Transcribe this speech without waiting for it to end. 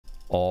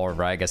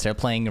Alright guys, they're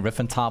playing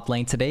Riven top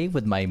lane today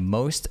with my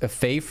most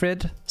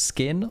favorite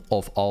skin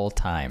of all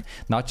time.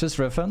 Not just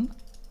Riven,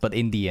 but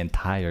in the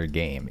entire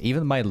game.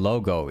 Even my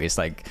logo is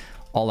like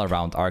all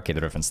around arcade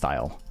Riven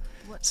style.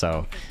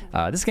 So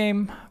this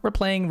game, we're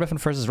playing Riven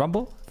versus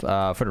Rumble.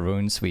 For the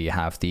runes, we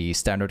have the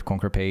standard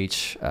Conquer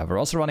page. We're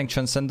also running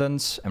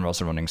Transcendence, and we're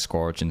also running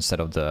Scourge instead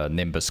of the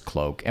Nimbus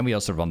Cloak. And we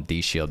also run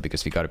D-Shield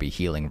because we gotta be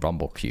healing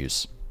Rumble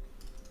Qs.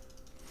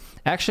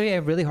 Actually,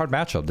 a really hard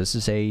matchup. This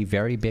is a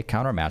very big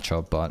counter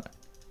matchup, but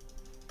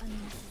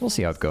we'll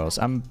see how it goes.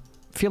 I'm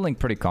feeling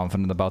pretty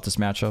confident about this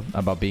matchup,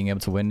 about being able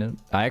to win it.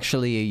 I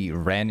actually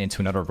ran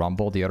into another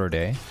Rumble the other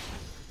day.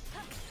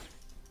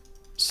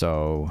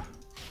 So,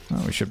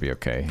 we should be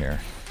okay here.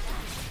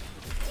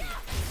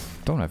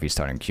 Don't know if he's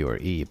starting Q or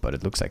E, but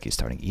it looks like he's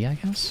starting E, I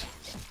guess.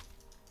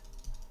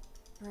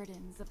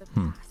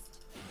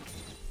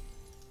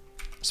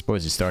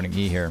 Suppose he's starting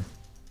E here.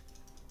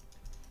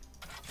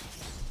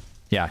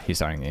 Yeah, he's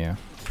starting E.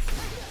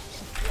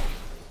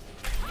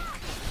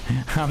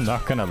 I'm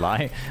not gonna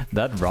lie,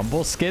 that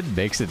Rumble skin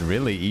makes it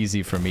really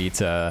easy for me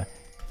to,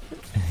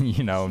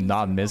 you know,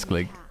 not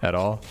misclick at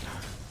all.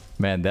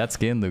 Man, that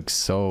skin looks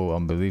so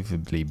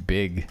unbelievably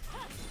big.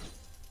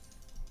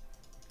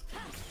 I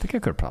think I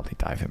could probably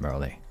dive him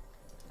early.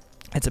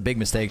 It's a big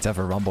mistake to have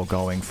a Rumble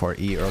going for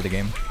E early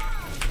game.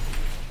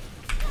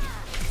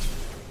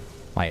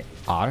 My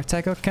auto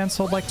attack got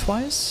cancelled like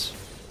twice?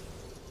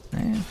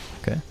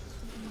 Okay.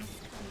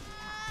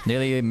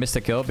 Nearly missed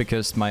a kill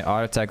because my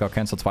auto attack got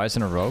cancelled twice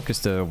in a row because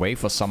the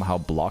wave was somehow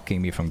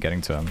blocking me from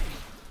getting to him.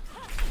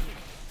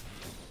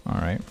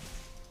 Alright.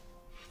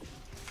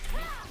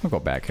 We'll go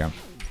back here.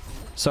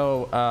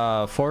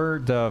 So,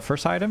 for the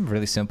first item,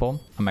 really simple.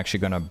 I'm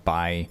actually gonna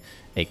buy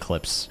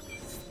Eclipse.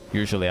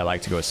 Usually I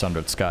like to go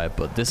Sundered Sky,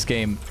 but this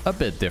game, a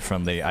bit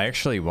differently. I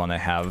actually want to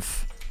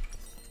have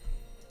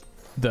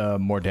the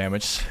more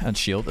damage and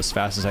shield as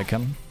fast as I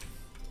can.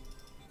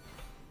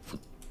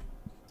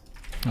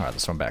 Alright,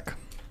 let's run back.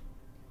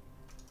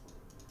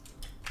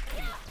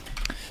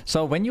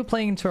 So when you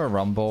play into a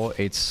Rumble,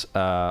 it's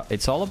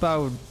all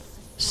about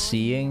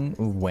seeing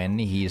when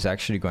he's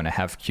actually going to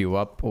have Q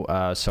up.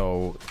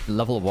 So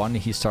level 1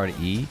 he started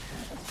E.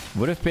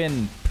 Would have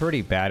been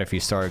pretty bad if he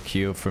started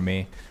Q for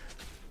me.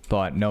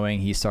 But knowing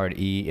he started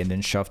E and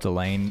then shoved the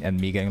lane and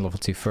me getting level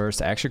 2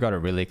 first, I actually got a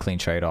really clean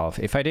trade-off.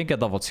 If I didn't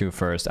get level 2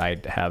 first,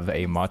 I'd have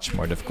a much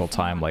more difficult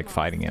time like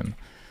fighting him.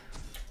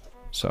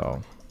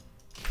 So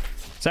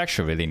it's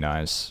actually really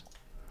nice.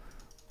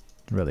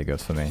 Really good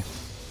for me.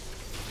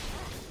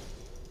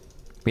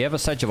 We have a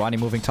Sejuani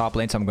moving top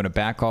lane, so I'm going to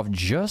back off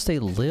just a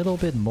little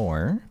bit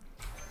more.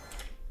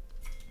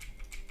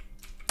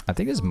 I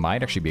think this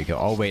might actually be a kill.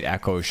 Oh wait,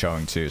 Echo is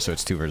showing too, so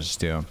it's 2 versus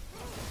 2.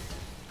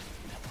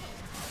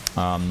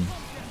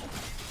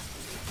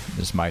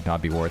 This might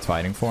not be worth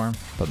fighting for,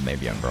 but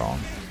maybe I'm wrong.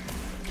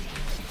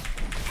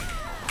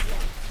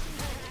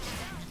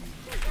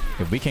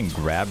 If we can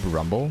grab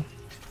Rumble,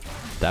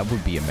 that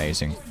would be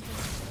amazing.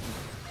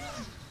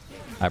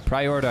 I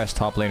prioritize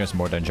top laners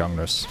more than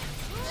junglers.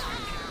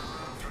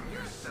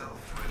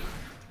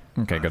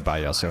 Okay,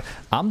 goodbye, Yasuo.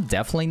 I'm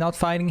definitely not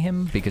fighting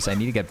him because I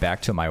need to get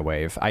back to my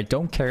wave. I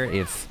don't care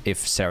if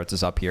Xerath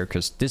is up here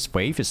because this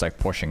wave is like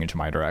pushing into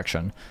my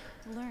direction.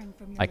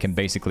 I can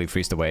basically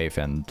freeze the wave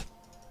and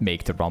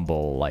make the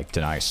Rumble like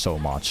deny so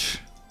much.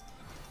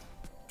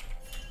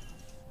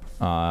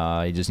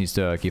 He just needs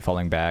to keep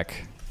falling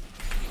back.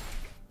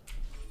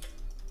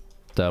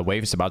 The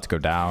wave is about to go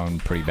down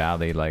pretty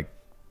badly. Like,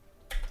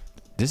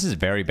 this is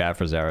very bad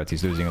for Xerath.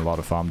 He's losing a lot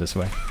of farm this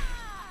way.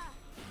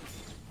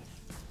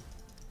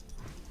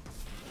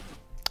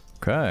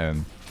 Okay.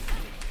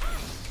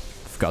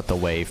 We've got the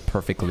wave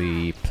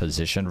perfectly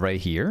positioned right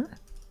here.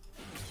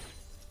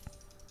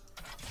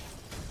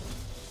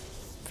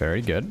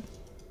 Very good.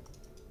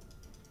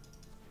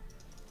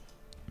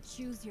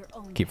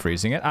 Keep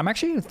freezing it. I'm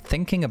actually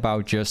thinking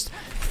about just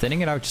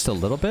thinning it out just a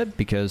little bit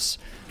because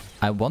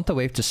I want the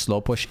wave to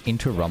slow push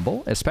into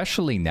Rumble,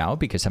 especially now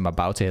because I'm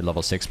about to hit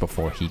level 6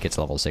 before he gets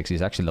level 6.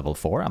 He's actually level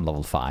 4. I'm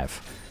level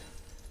 5.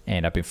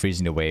 And I've been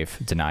freezing the wave,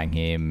 denying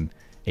him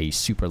a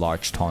super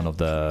large ton of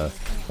the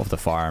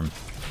farm.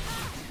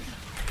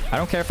 I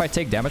don't care if I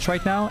take damage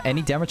right now.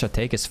 Any damage I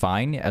take is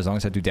fine as long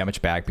as I do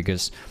damage back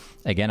because,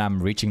 again,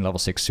 I'm reaching level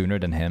 6 sooner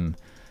than him.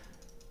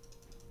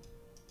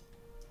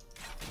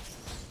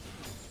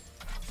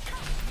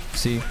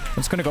 See, I'm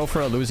just gonna go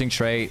for a losing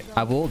trade.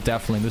 I will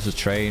definitely lose a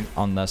trade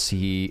unless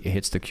he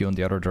hits the Q in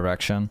the other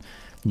direction.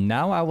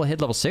 Now I will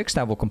hit level 6 and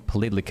I will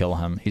completely kill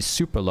him. He's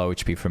super low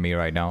HP for me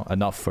right now.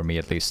 Enough for me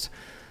at least.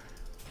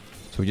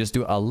 So we just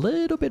do a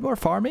little bit more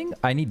farming.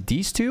 I need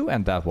these 2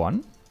 and that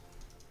 1.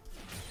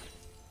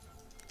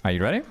 Are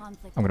you ready? I'm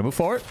gonna move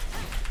forward.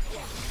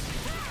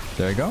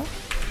 There you go.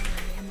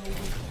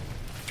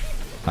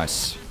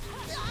 Nice.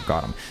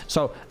 Got him.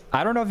 So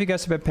I don't know if you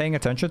guys have been paying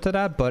attention to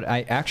that, but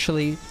I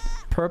actually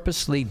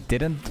purposely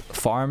didn't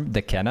farm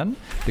the cannon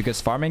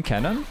because farming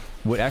cannon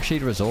would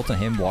actually result in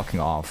him walking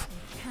off.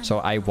 So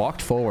I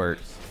walked forward,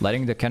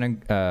 letting the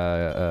cannon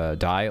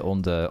die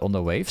on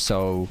the wave.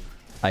 So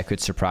I could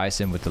surprise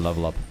him with the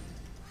level up.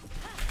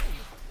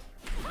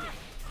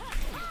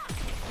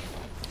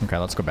 Okay,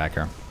 let's go back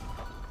here.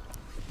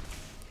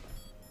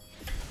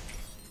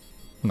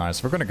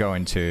 Nice, we're gonna go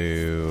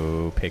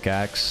into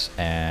pickaxe,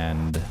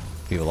 and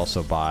we will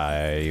also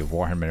buy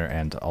Warhammer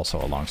and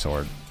also a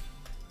longsword.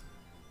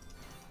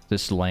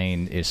 This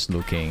lane is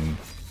looking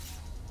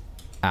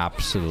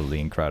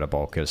absolutely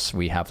incredible because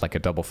we have like a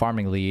double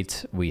farming lead,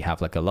 we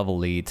have like a level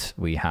lead,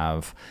 we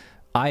have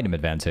item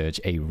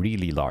advantage, a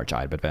really large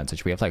item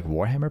advantage. We have like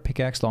Warhammer,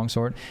 pickaxe,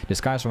 longsword.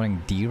 This guy's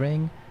running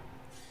D-ring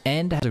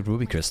and has a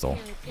ruby crystal.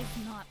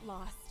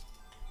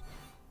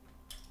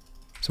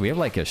 So we have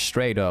like a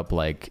straight up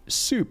like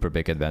super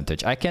big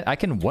advantage. I can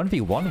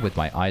 1v1 with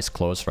my eyes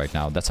closed right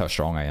now. That's how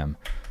strong I am.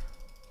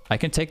 I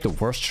can take the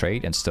worst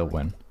trade and still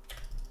win.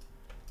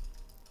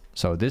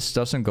 So this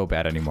doesn't go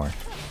bad anymore.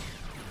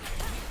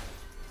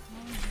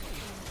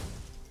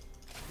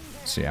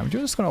 So yeah, I'm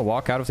just gonna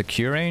walk out of the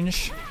Q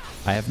range.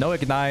 I have no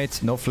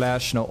ignite, no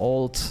flash, no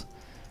ult.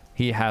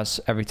 He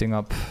has everything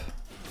up.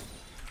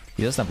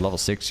 He doesn't have level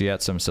 6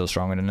 yet, so I'm still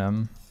stronger than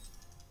him.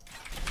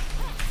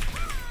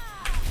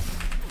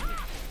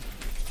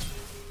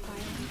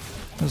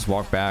 Just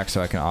walk back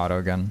so I can auto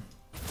again.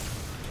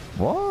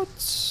 What?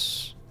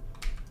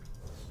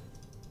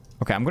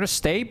 Okay, I'm gonna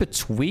stay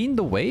between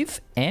the wave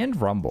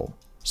and rumble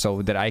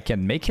so that I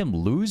can make him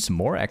lose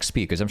more XP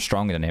because I'm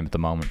stronger than him at the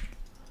moment.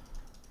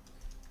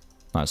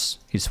 Nice.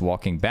 He's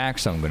walking back,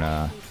 so I'm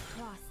gonna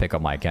pick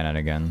up my cannon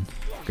again.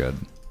 Good.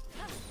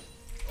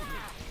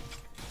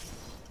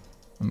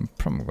 I'm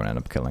probably gonna end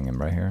up killing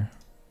him right here.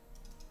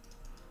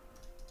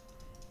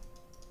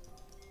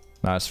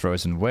 Nice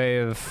frozen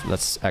wave.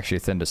 Let's actually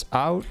thin this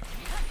out.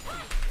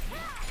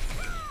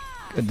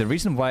 The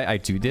reason why I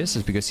do this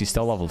is because he's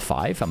still level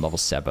 5, I'm level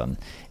 7.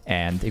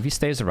 And if he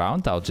stays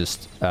around, I'll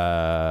just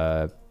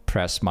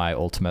press my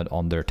ultimate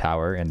on their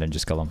tower and then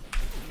just kill him.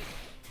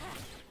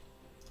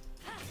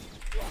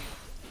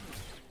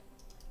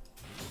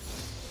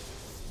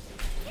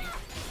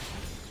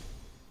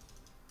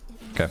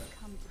 Okay.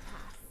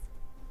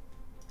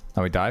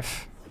 Now we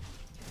dive.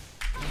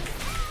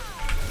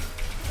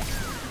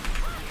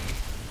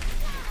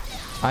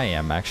 I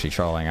am actually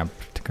trolling. I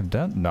think I'm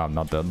dead. No, I'm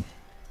not dead.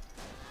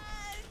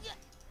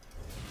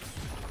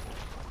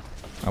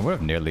 I would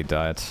have nearly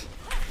died.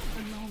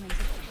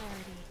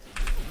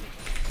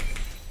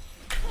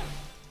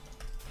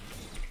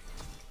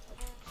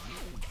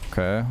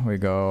 Okay, we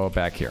go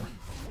back here.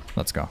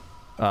 Let's go.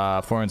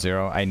 4 and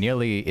 0. I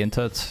nearly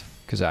inted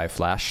because I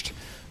flashed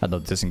at the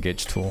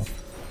disengage tool.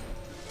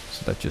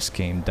 So that just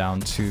came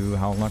down to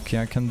how lucky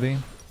I can be.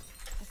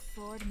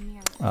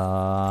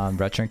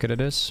 Red trinket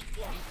it is.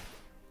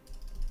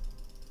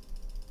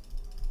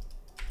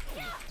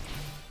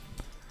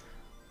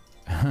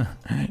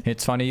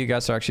 It's funny you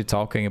guys are actually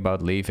talking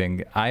about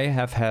leaving. I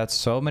have had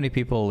so many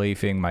people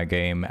leaving my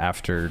game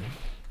after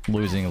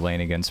losing a lane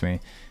against me.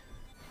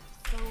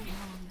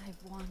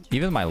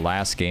 Even my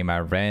last game I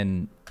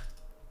ran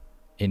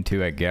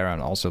into a Garen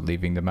also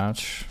leaving the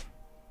match.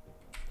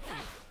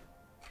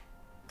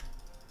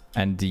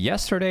 And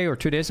yesterday or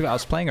 2 days ago I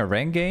was playing a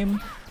rank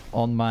game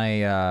on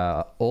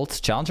my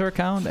old challenger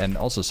account and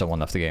also someone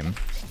left the game.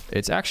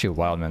 It's actually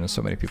wild, man. There's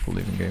so many people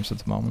leaving games at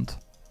the moment.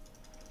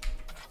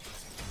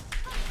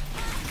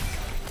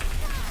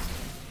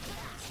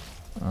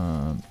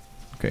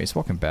 Okay, he's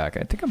walking back. I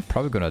think I'm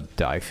probably gonna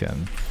dive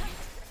him.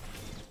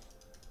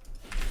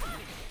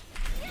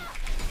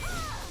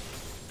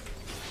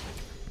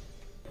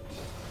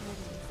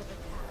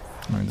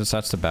 Alright,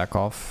 decides to back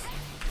off.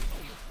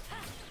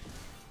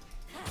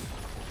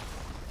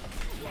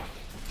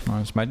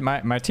 Nice.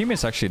 My team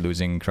is actually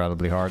losing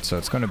incredibly hard, so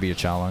it's gonna be a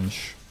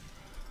challenge.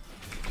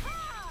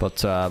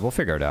 But we'll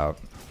figure it out.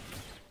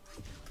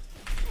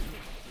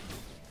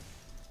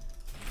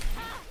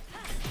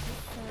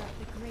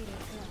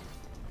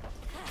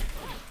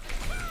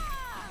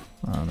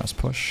 Nice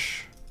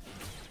push.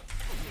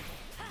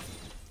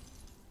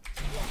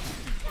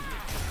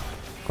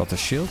 Got the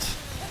shield.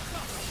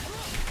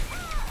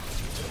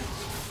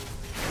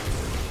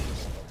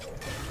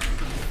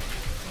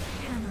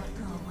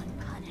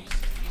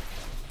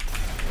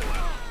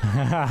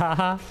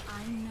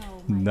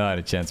 Not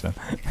a chance, man.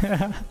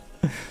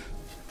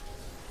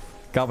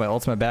 Got my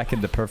ultimate back in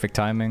the perfect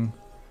timing.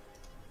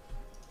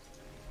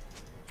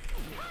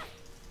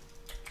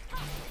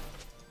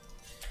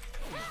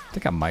 I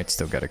think I might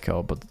still get a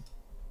kill, but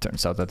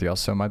turns out that they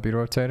also might be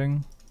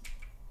rotating.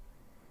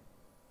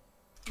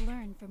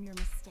 Learn from your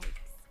mistakes.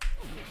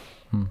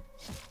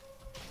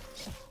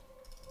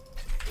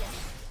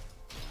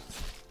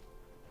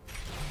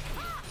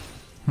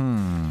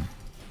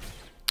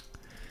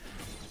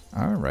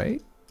 All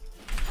right.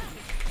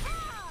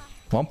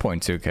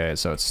 1.2k,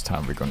 so it's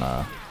time we're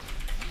gonna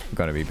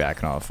be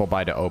backing off. We'll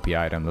buy the OP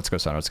item. Let's go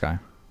Sundered Sky.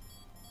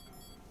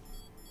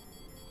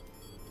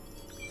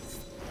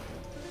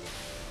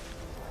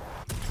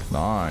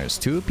 Nice.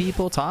 2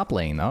 people top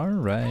lane.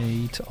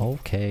 Alright.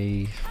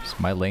 Okay. So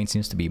my lane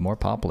seems to be more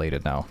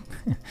populated now.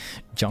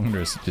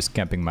 Jungler's just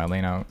camping my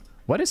lane out.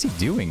 What is he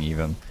doing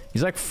even?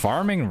 He's like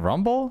farming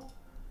Rumble?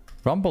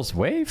 Rumble's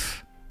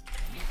wave?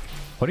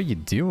 What are you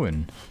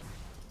doing?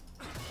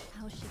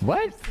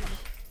 What?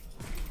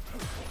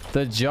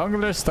 The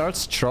jungler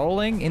starts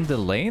trolling in the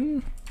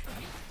lane?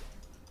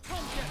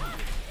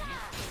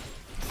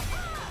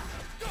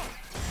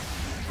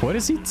 What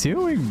is he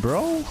doing,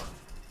 bro?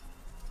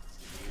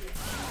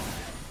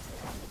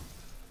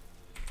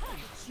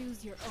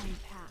 Choose your own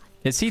path.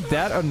 Is he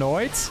that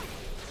annoyed?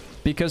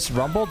 Because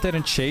Rumble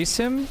didn't chase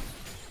him?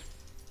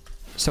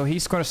 So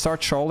he's gonna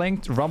start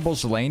trolling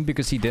Rumble's lane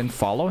because he didn't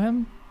follow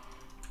him?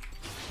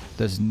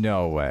 There's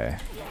no way.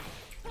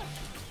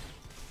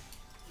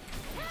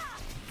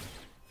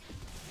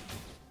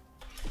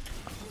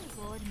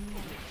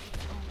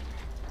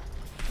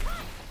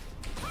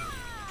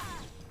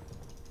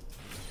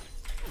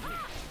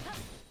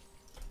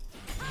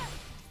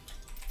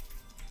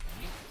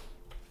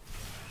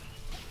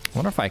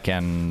 Wonder if I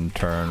can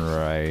turn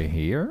right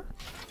here.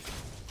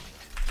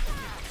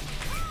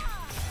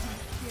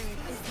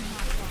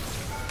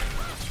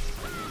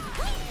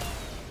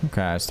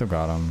 Okay, I still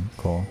got him.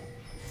 Cool.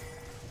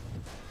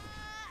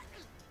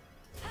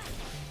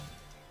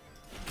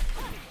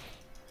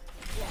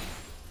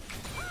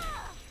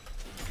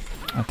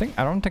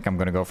 I don't think I'm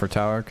gonna go for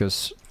tower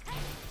because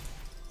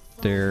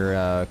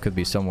there could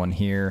be someone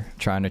here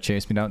trying to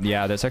chase me down.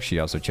 Yeah, that's actually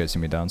also chasing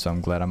me down, so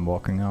I'm glad I'm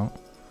walking out.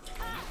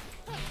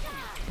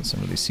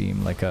 Doesn't really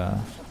seem like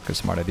a good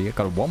smart idea.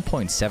 Got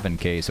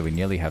 1.7k, so we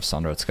nearly have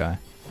Sundered Sky.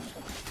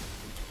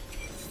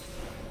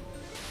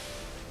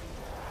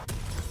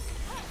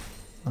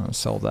 I'll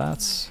sell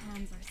that.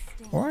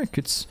 Or I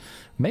could...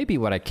 Maybe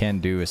what I can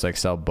do is like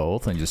sell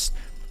both and just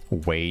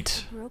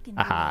wait.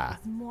 Aha.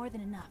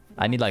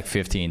 I need like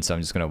 15, so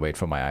I'm just gonna wait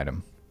for my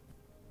item.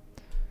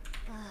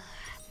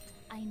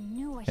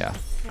 Yeah,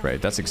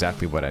 great. That's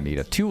exactly what I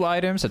needed. 2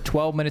 items at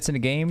 12 minutes in the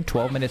game.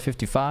 12 minute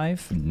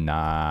 55.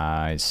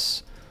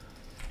 Nice.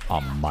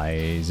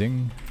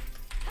 Amazing.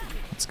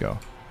 Let's go.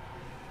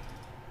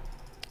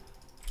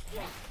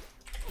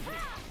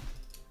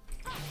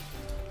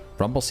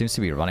 Rumble seems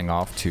to be running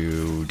off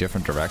to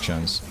different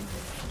directions.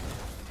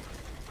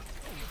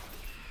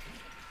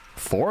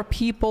 4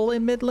 people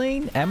in mid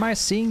lane? Am I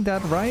seeing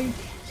that right?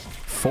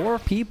 4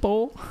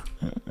 people?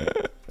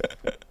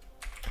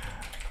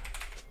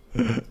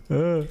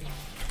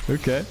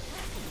 Okay.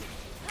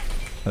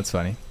 That's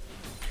funny.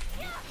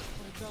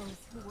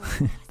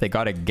 They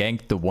gotta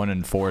gank the 1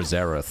 and 4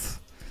 Xerath.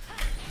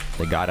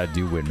 They gotta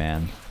do it,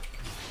 man.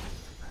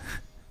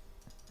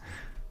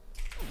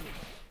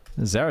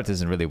 Xerath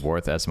isn't really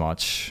worth as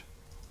much.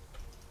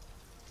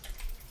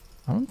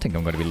 I don't think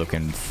I'm gonna be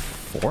looking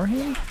for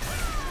him.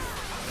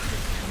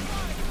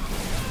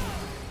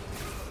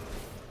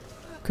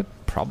 Could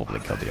probably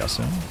kill the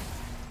Yasuo.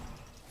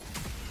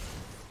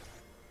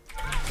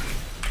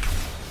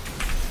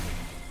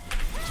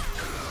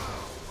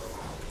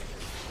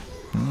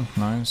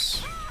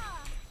 Nice.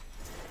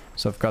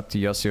 So I've got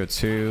the Yasuo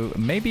too.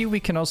 Maybe we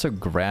can also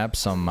grab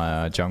some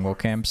jungle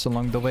camps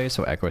along the way,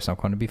 so Echo is not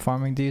going to be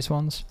farming these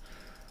ones.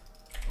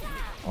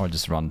 Or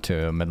just run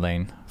to mid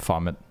lane,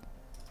 farm it.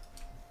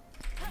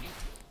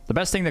 The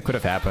best thing that could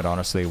have happened,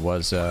 honestly,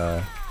 was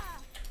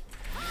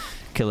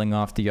killing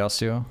off the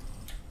Yasuo.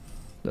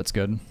 That's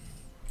good.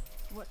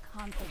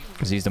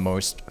 Because he's the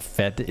most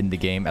fed in the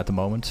game at the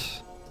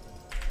moment.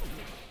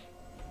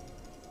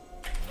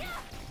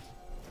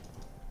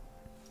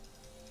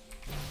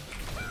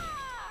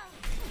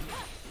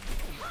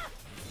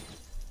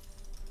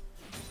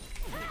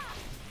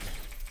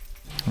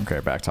 Okay,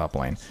 back top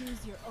lane.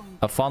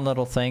 A fun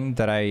little thing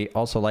that I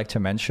also like to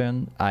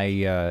mention,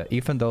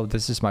 even though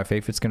this is my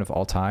favorite skin of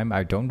all time,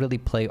 I don't really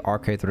play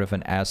Arcade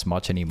Riven as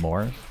much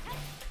anymore.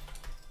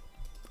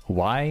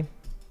 Why?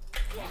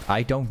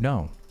 I don't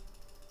know.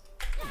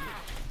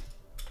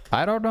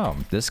 I don't know.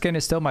 This skin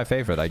is still my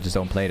favorite, I just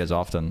don't play it as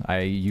often. I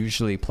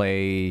usually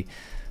play...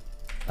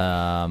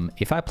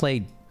 if I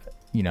play,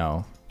 you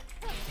know,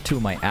 2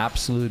 of my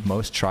absolute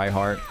most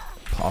try-hard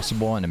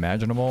possible and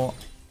imaginable,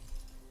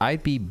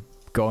 I'd be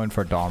going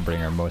for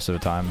Dawnbringer most of the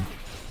time.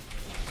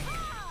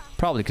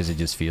 Probably because it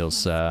just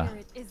feels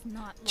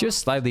just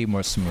slightly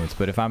more smooth.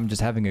 But if I'm just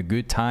having a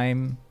good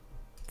time,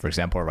 for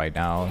example right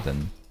now,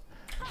 then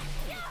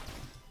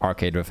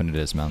Arcade Riven it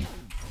is, man.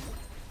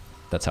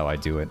 That's how I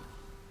do it.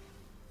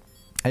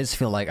 I just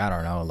feel like, I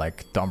don't know,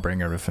 like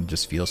Dawnbringer Riven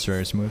just feels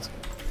very smooth.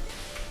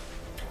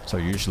 So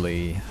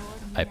usually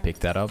I pick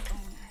that up.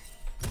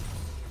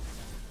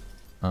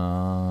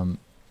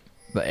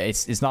 But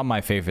it's not my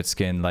favorite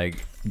skin.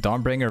 Like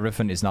Dawnbringer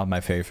Riven is not my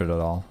favorite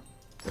at all.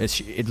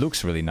 It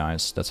looks really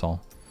nice. That's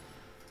all.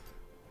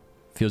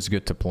 Feels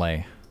good to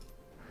play.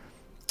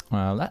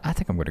 I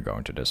think I'm gonna go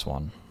into this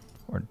one,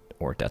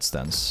 or Death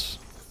Stance.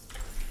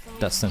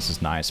 Death Stance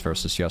is nice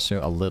versus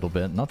Yasuo a little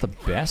bit. Not the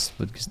best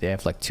because they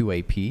have like 2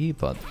 AP,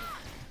 but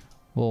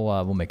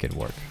we'll make it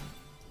work.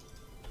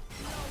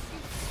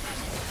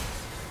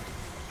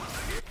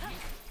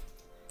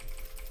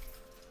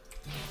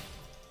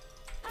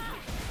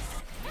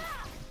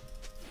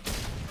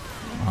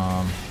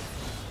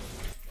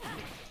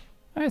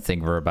 I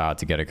think we're about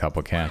to get a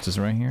couple catches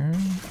right here.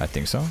 I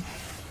think so.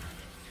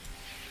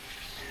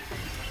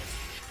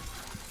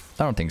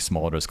 I don't think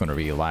Smolder is going to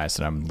realize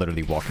that I'm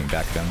literally walking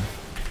back then.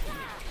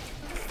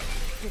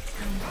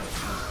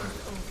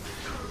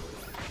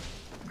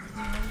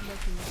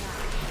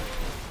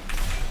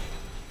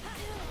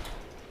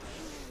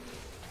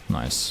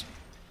 Nice.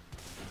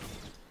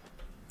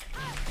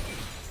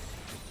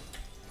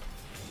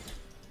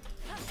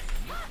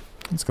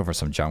 Let's go for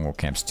some jungle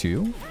camps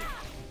too.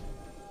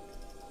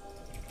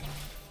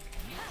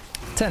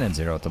 10 and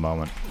 0 at the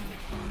moment.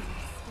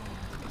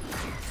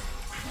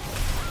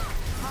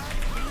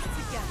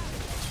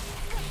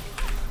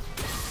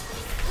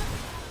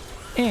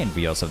 And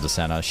we also have the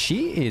Senna.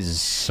 She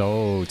is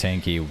so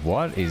tanky.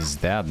 What is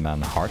that,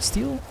 man?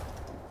 Heartsteel?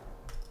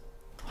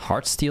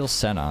 Heartsteel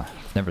Senna.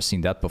 Never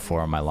seen that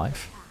before in my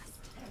life.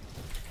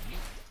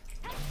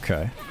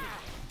 Okay.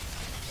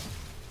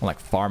 I'm like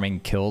farming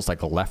kills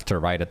like left or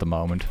right at the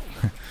moment.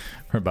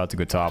 We're about to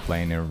go top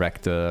lane and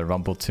wreck the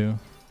Rumble too.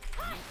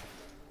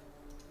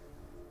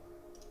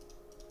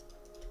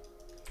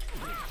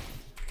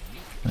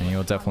 And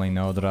you'll definitely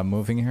know that I'm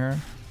moving here.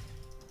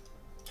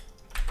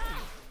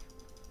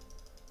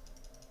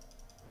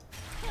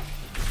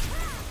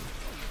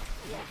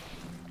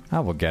 I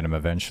will get him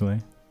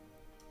eventually.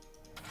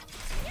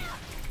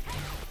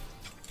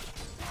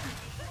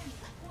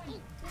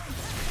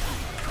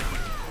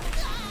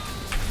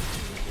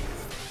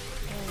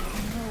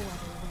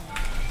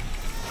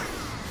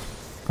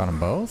 Got them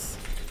both.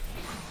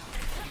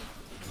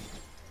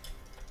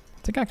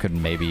 I think I could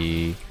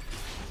maybe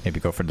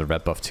go for the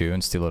red buff too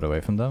and steal it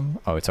away from them.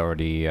 Oh, it's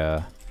already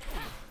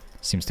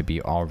seems to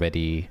be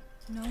already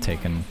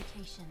taken.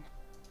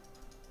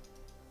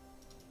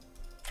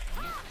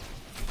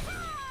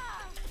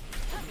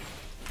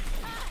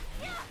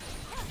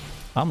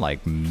 I'm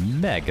like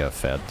mega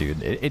fed,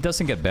 dude. It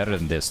doesn't get better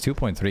than this.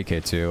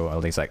 2.3k too. At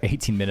least like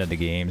 18 minutes of the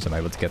game, so I'm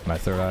able to get my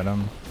third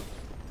item.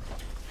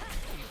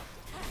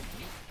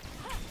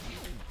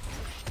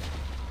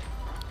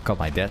 Got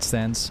my death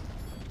stance.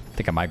 I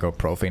think I might go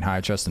profane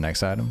hydra as the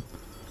next item.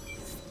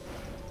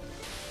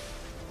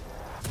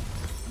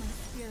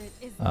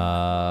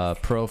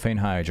 Profane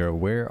hydra,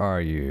 where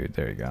are you?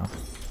 There you go.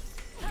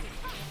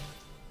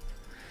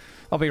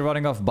 I'll be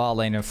running off bot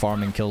lane and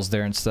farming kills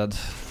there instead.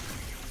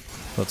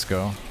 Let's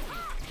go.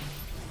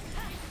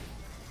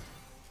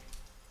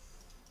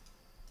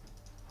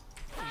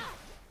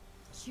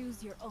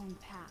 Choose your own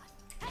path.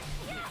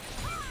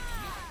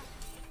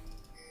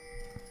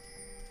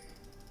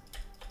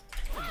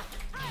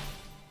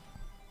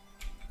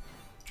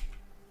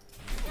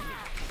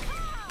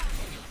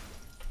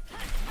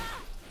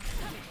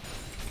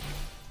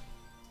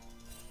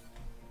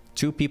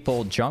 Two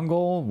people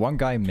jungle, one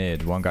guy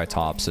mid, one guy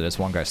top, so there's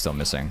one guy still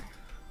missing.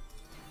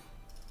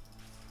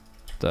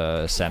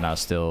 The Senna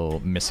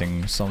still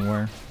missing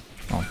somewhere.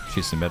 Oh,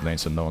 she's in mid lane,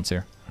 so no one's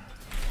here.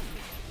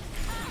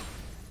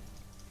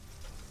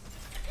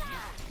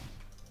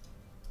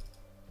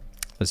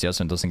 This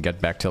Yasun doesn't get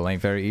back to lane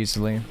very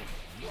easily.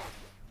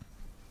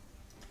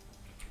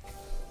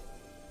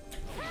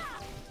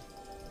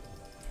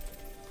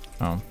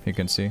 Oh, you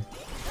can see.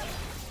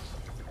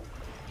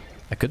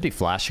 I could be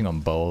flashing on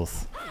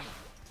both.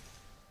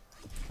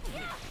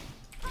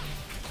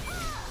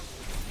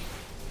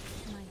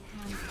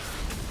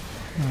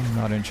 I'm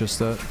not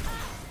interested.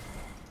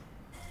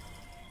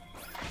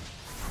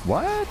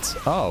 What?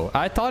 Oh,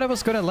 I thought I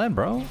was gonna land,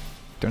 bro.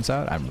 Turns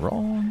out I'm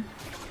wrong.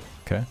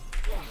 Okay.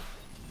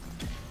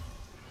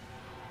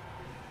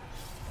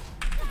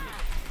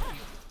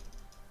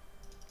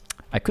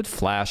 I could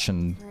flash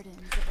and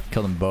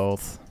kill them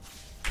both.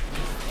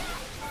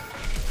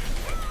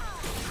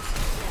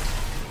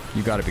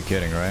 You gotta be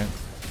kidding, right?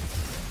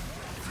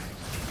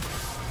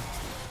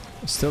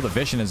 Still, the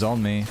vision is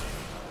on me.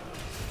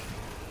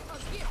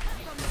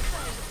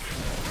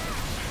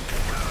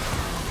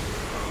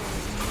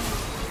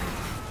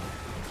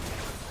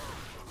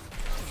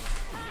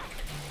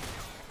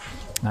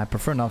 I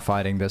prefer not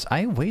fighting this.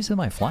 I wasted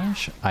my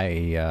flash.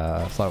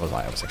 I thought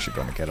I was actually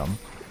going to get him.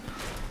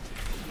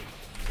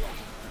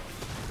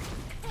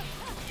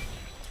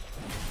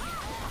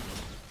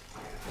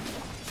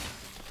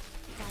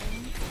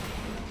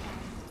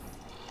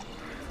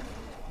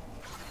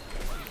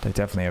 They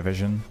definitely have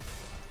vision.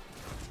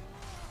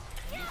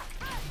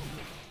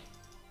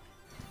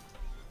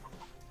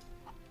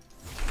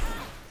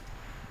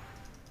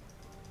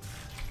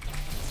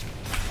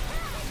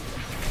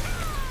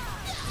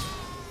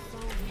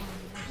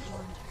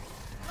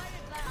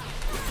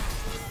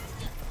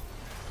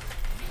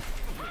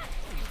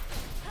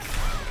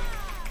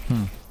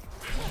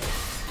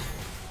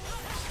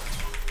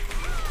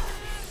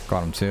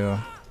 Got him too.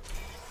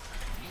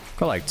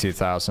 Got like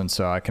 2,000,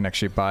 so I can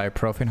actually buy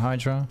profane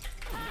hydra.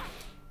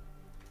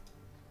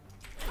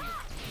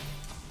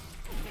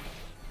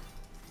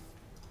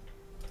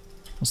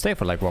 I'll stay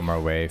for like one more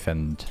wave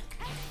and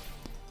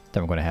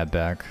then I'm gonna head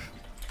back.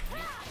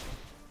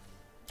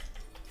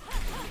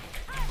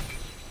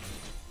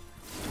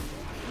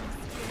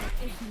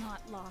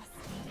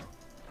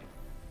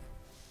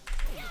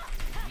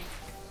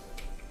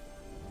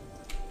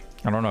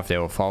 I don't know if they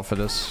will fall for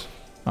this.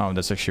 Oh,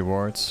 that's actually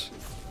wards.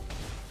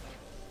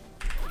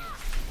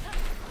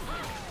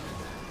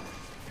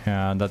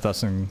 Yeah, that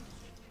doesn't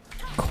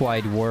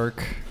quite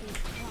work.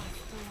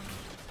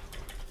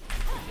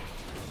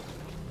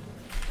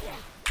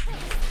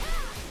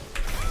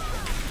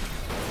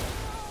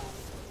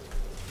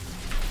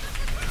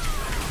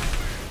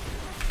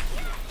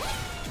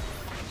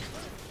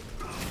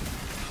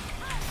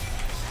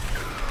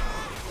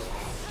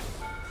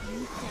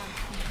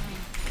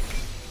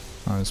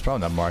 Oh, there's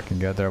probably not more I can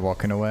get there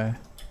walking away.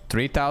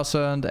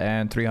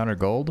 3,300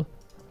 gold.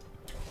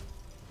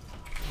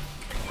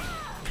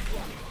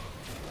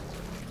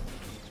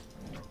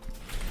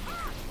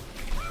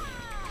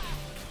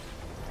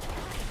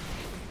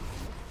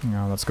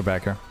 No, let's go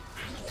back here.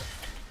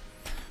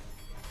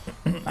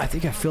 I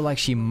think I feel like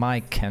she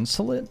might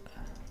cancel it.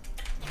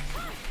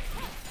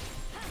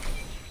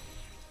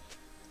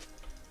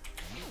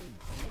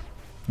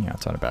 Yeah,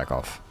 time to back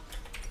off.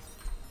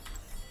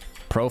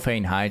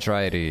 Profane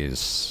hydra it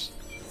is.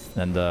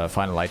 And the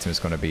final item is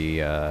going to be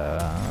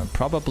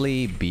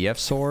probably BF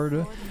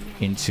sword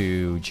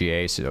into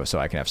GA so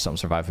I can have some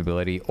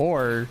survivability,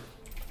 or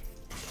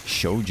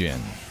shojin.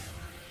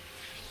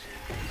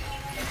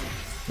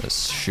 The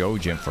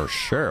shojin for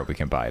sure, we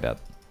can buy that.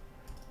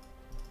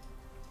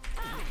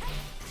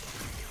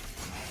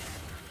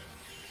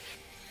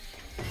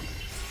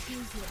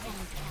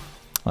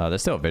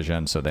 There's still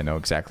vision, so they know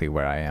exactly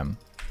where I am.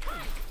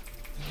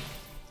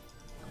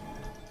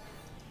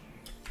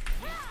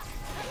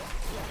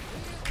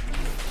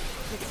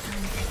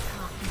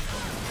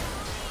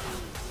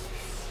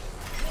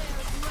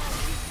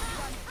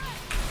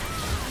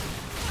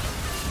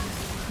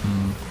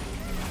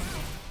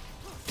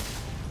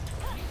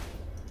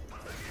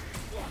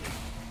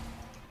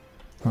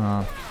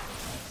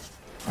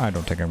 I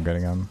don't think I'm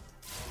getting him.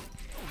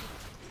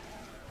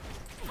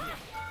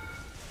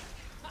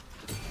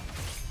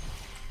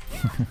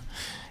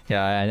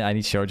 Yeah, I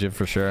need shojin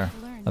for sure.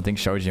 I think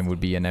shojin would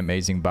be an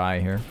amazing buy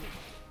here.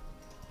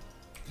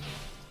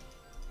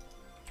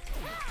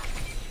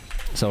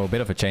 So a bit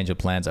of a change of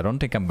plans. I don't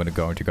think I'm going to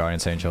go into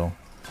Guardian's Angel.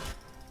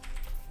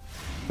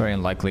 Very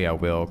unlikely I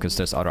will, because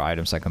there's other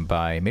items I can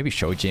buy. Maybe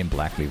shojin,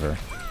 Black Lever.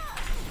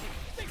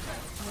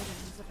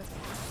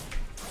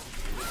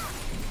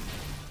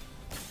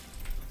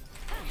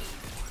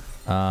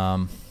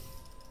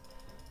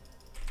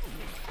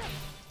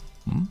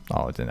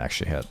 Oh, it didn't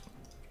actually hit.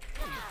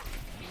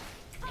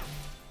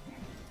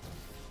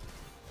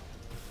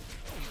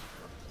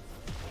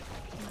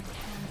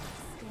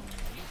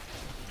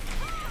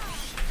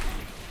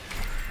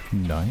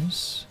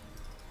 Nice.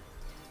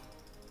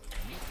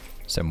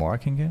 Is there more I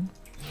can get?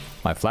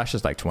 My flash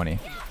is like 20.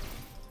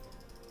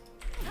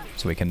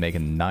 So we can make a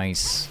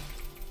nice,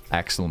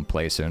 excellent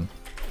play soon.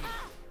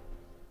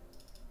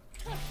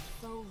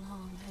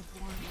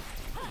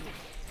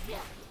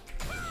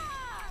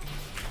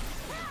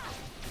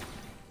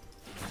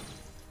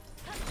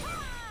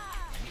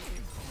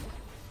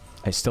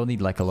 I still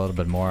need like a little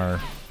bit more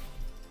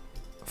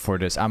for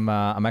this. I'm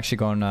actually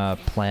gonna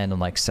plan on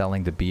like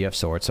selling the BF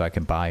sword so I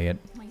can buy it.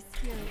 My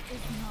spirit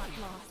is not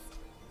lost.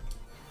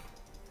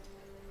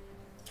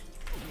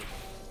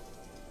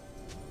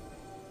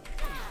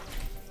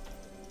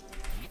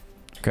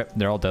 Okay,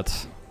 they're all dead.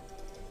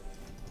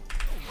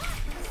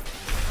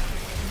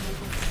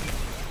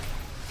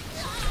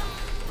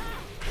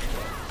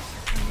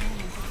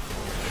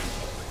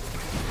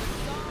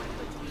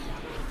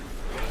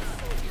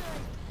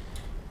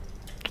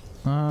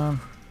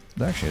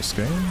 There's actually a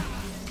screen.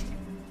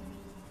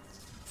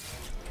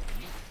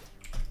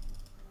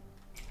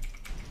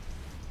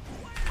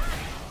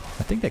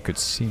 I think they could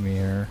see me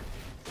here.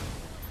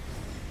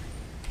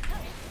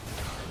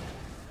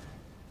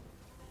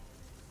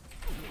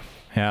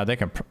 Yeah, they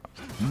can.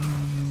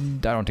 I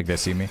don't think they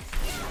see me.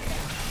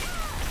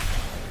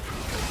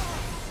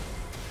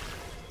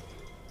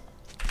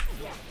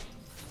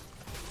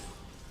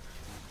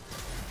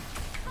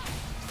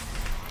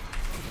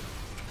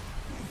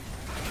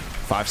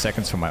 Five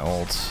seconds for my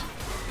ult.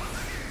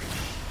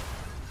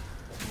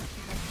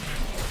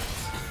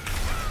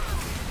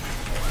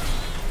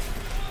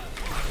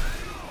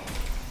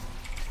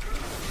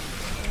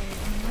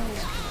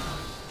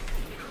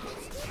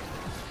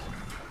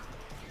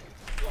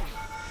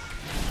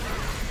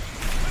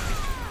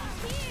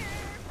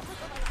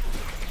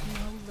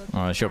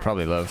 Oh, she'll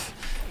probably live.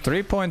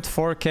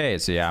 3.4k.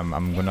 So yeah,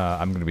 I'm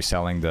gonna be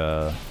selling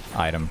the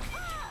item.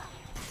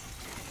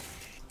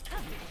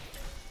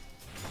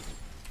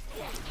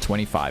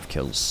 25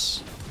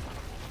 kills.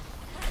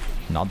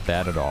 Not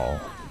bad at all.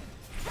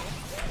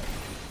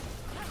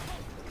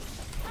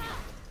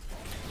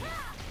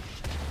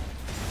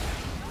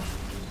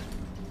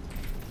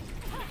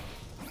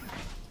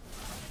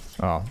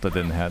 Oh, that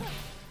didn't hit.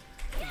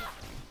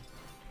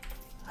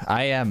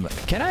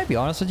 Can I be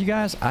honest with you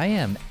guys? I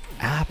am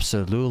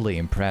absolutely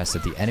impressed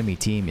that the enemy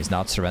team is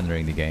not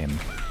surrendering the game.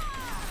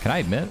 Can I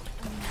admit?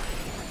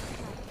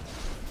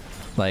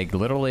 Like,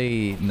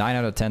 literally 9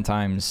 out of 10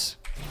 times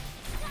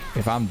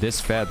If I'm this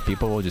fed,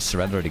 people will just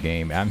surrender the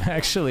game. I'm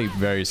actually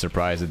very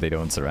surprised that they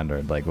don't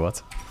surrender. Like,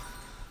 what?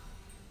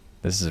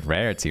 This is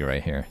rarity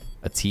right here.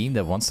 A team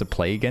that wants to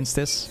play against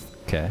this?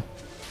 Okay.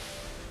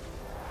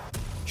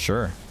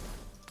 Sure.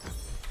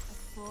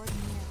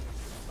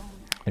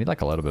 I need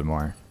like a little bit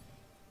more.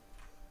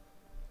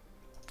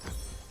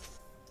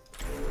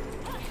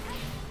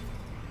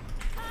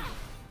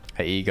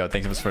 Hey Ego,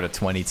 thank you for the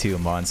 22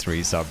 months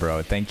resub,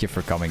 bro. Thank you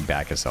for coming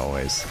back as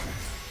always.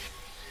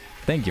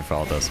 Thank you for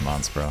all those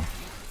months, bro.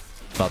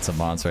 Lots of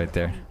months right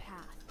there.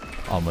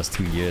 Almost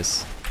 2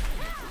 years.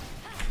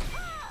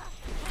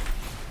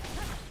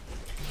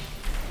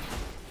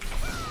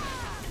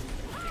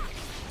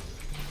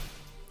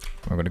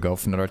 We're gonna go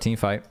for another team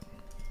fight.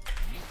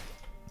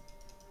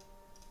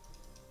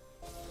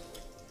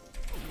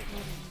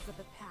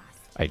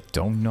 I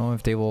don't know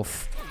if they will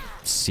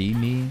see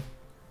me,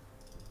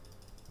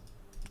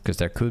 because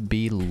there could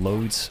be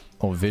loads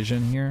of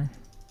vision here,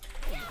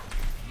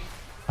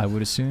 I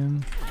would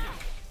assume.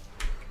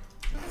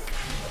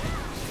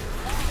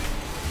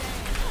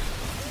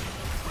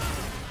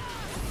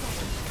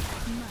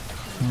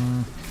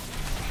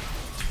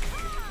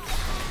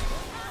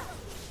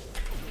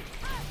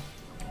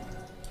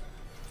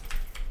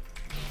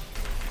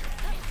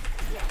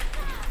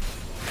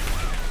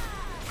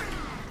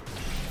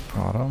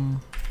 Got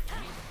him.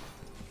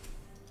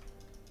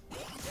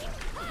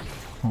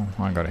 Oh,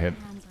 I got a hit.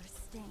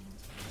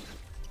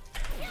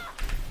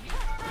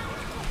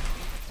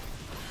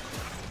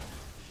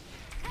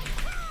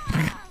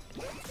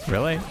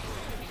 Really?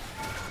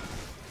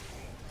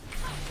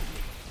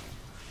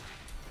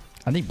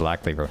 I need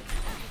black cleaver.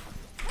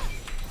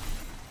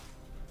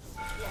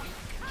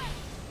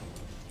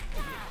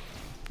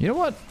 You know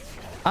what?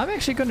 I'm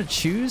actually gonna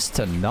choose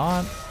to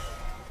not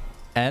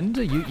end.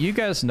 You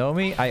guys know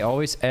me. I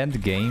always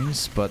end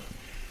games, but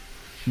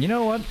you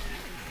know what?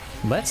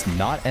 Let's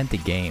not end the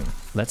game.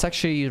 Let's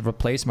actually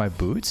replace my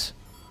boots.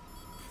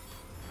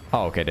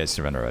 Oh, okay, they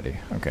surrender already.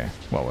 Okay,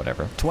 well,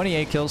 whatever.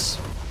 28 kills.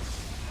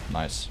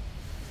 Nice.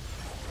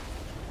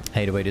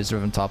 Hey, the way it is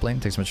Riven top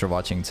lane. Thanks so much for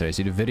watching today's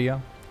YouTube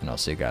video, and I'll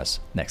see you guys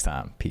next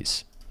time.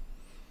 Peace.